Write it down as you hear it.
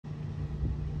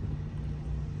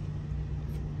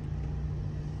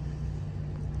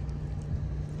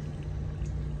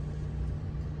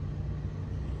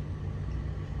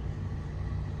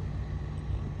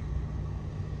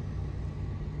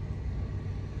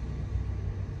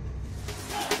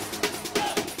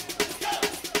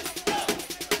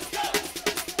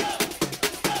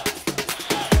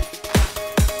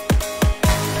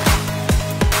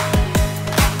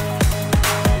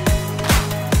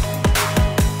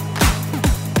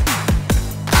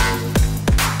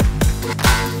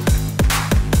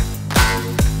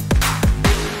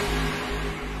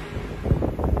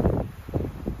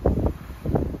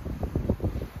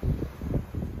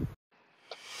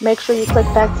Make sure you click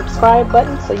that subscribe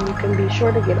button so you can be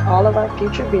sure to get all of our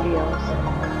future videos.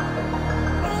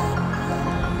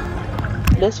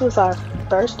 This was our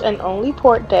first and only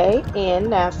port day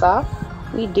in Nassau.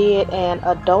 We did an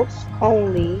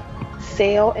adults-only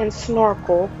sail and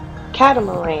snorkel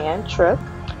catamaran trip.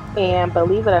 And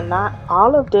believe it or not,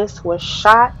 all of this was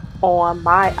shot on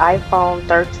my iPhone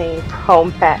 13 Pro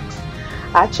Max.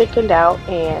 I chickened out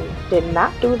and did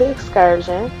not do the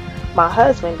excursion. My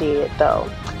husband did though.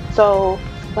 So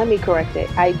let me correct it.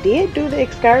 I did do the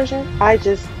excursion. I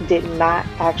just did not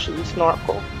actually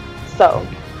snorkel. So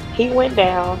he went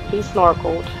down, he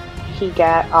snorkeled, he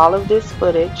got all of this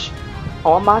footage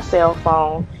on my cell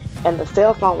phone, and the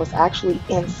cell phone was actually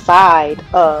inside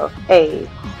of a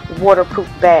waterproof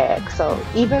bag. So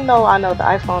even though I know the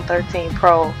iPhone 13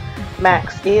 Pro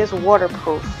Max is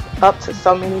waterproof up to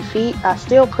so many feet, I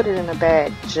still put it in a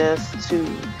bag just to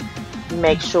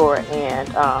make sure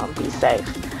and be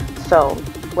safe. So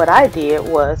what I did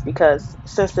was, because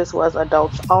since this was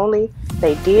adults only,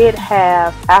 they did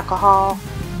have alcohol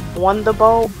on the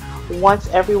boat once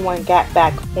everyone got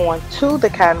back onto the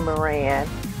catamaran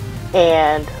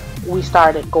and we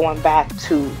started going back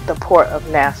to the port of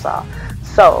Nassau.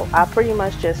 So I pretty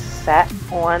much just sat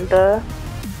on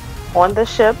the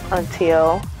ship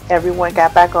until everyone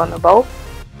got back on the boat,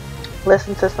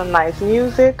 listened to some nice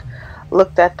music,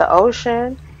 looked at the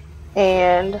ocean,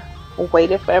 and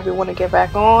waited for everyone to get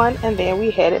back on, and then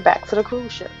we headed back to the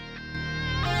cruise ship.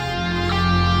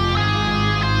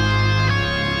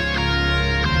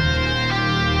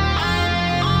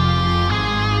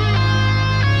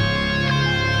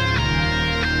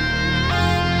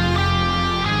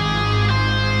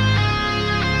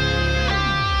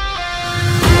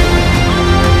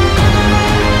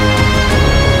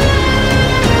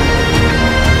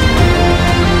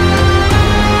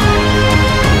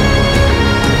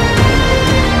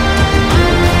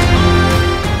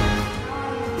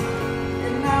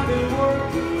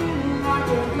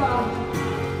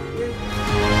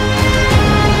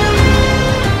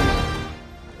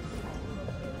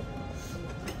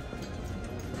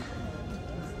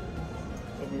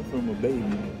 From a baby.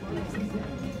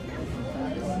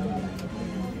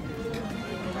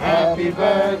 Happy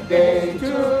birthday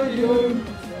to you.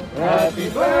 Happy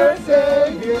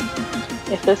birthday.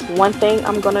 If there's one thing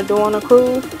I'm going to do on a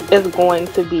cruise, it's going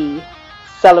to be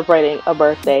celebrating a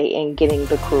birthday and getting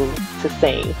the crew to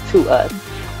sing to us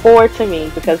or to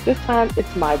me, because this time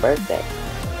it's my birthday.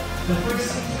 The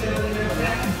first thing to do in the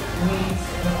back means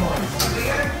the chorus.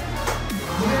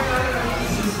 We're not going to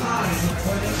use this time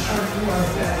or make sure we are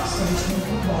back so we can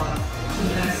move on to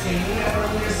the next game. We have our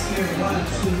list here: 1,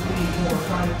 2, 3, 4,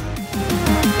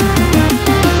 5.